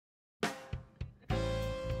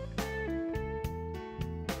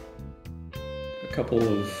couple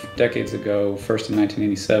of decades ago, first in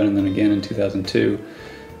 1987 and then again in 2002,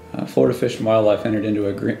 Florida Fish and Wildlife entered into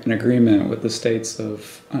an agreement with the states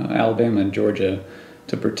of Alabama and Georgia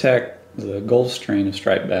to protect the Gulf strain of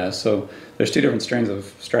striped bass. So there's two different strains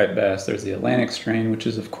of striped bass. There's the Atlantic strain, which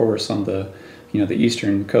is of course on the the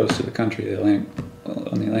eastern coast of the country, on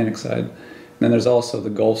the Atlantic side. And then there's also the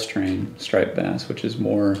Gulf strain striped bass, which is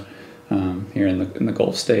more here in the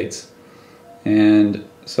Gulf states. And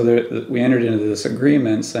so we entered into this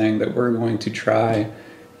agreement saying that we're going to try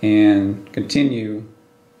and continue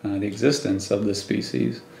the existence of this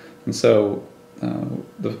species. And so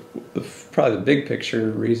probably the big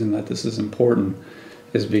picture reason that this is important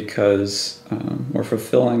is because we're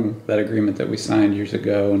fulfilling that agreement that we signed years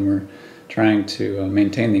ago, and we're trying to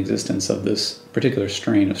maintain the existence of this particular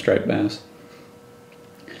strain of striped bass.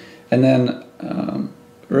 And then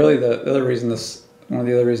really one of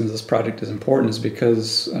the other reasons this project is important is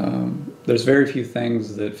because there's very few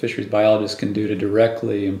things that fisheries biologists can do to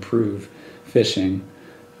directly improve fishing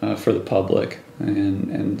for the public,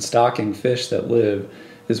 and stocking fish that live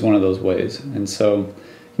is one of those ways. And so,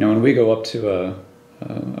 when we go up to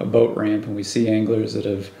a boat ramp and we see anglers that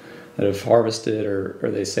have harvested, or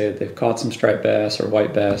they say that they've caught some striped bass or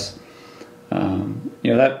white bass,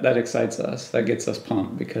 that excites us. That gets us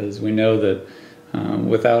pumped, because we know that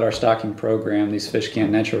without our stocking program, these fish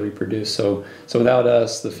can't naturally reproduce. So without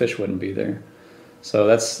us, the fish wouldn't be there. So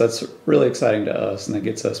that's really exciting to us, and that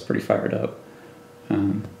gets us pretty fired up.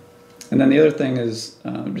 And then the other thing is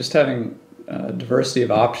just having a diversity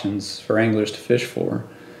of options for anglers to fish for.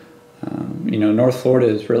 North Florida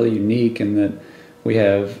is really unique in that we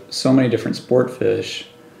have so many different sport fish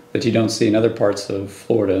that you don't see in other parts of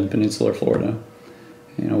Florida, in peninsular Florida.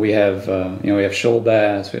 We have shoal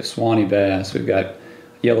bass, we have Swanee bass, we've got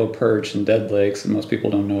yellow perch and dead lakes that most people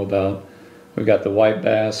don't know about. We've got the white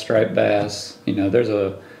bass, striped bass. There's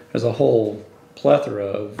a whole plethora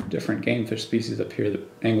of different game fish species up here that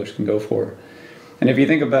anglers can go for. And if you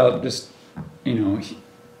think about just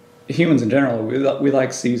humans in general, we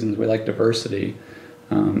like seasons, we like diversity,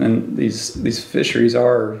 and these fisheries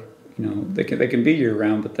are they can be year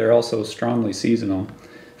round, but they're also strongly seasonal.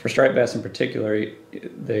 For striped bass in particular,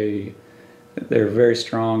 they're very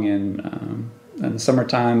strong in the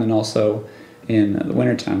summertime and also in the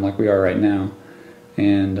wintertime, like we are right now.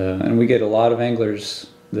 And we get a lot of anglers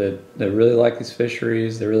that really like these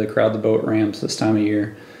fisheries. They really crowd the boat ramps this time of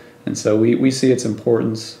year, and so we see its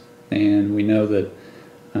importance, and we know that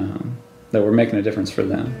we're making a difference for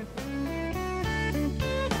them.